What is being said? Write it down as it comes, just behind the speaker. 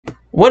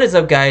What is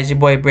up, guys? Your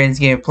boy Brandon's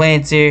Game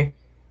Plans here,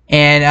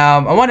 and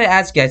I want to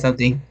ask you guys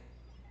something.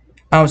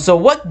 So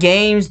what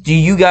games do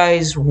you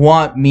guys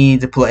want me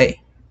to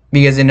play?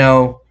 Because I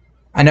know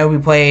we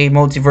play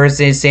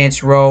Multiverses,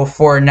 Saints Row,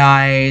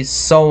 Fortnite,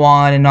 so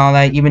on and all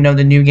that. Even though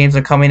the new games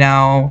are coming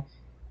out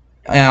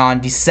on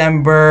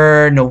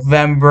December,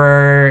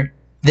 November,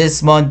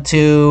 this month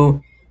too.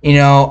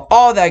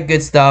 All that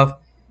good stuff.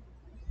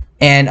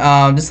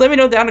 And just let me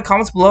know down in the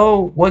comments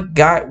below what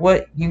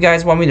you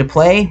guys want me to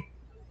play,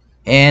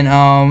 and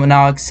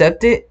I'll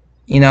accept it.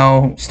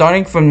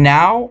 Starting from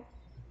now,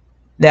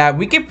 that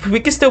we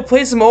can still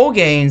play some old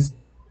games,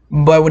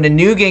 but when the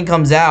new game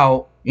comes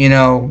out,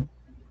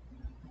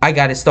 I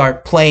gotta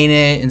start playing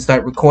it and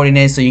start recording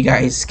it so you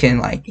guys can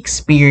like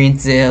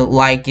experience it,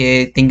 like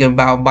it, think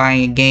about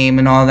buying a game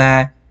and all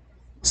that,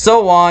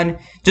 so on.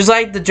 Just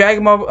like the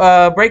Dragon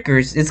Ball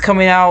Breakers, it's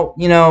coming out,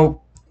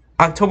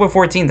 October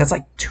 14th. That's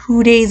like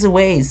 2 days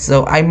away,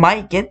 so I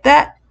might get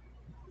that.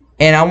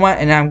 And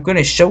I'm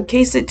gonna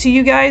showcase it to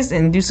you guys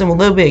and do a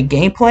little bit of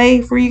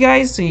gameplay for you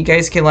guys, so you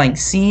guys can like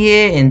see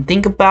it and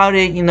think about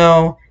it,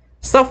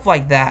 stuff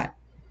like that.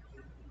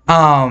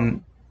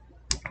 And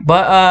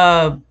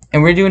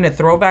we're doing a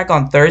throwback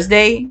on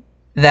Thursday.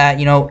 That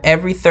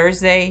every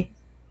Thursday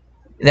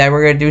that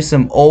we're gonna do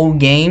some old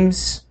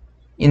games.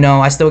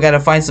 I still gotta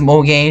find some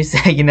old games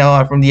that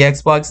are from the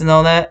Xbox and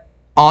all that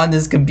on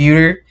this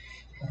computer.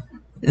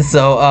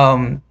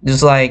 So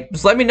just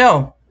let me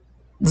know.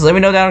 Just let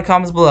me know down in the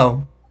comments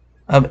below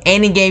of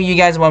any game you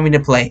guys want me to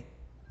play.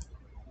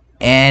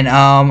 And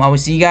I will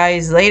see you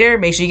guys later.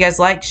 Make sure you guys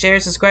like, share,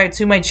 subscribe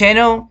to my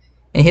channel,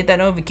 and hit that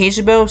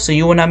notification bell so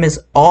you will not miss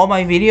all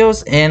my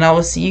videos. And I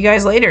will see you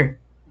guys later.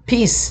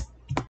 Peace.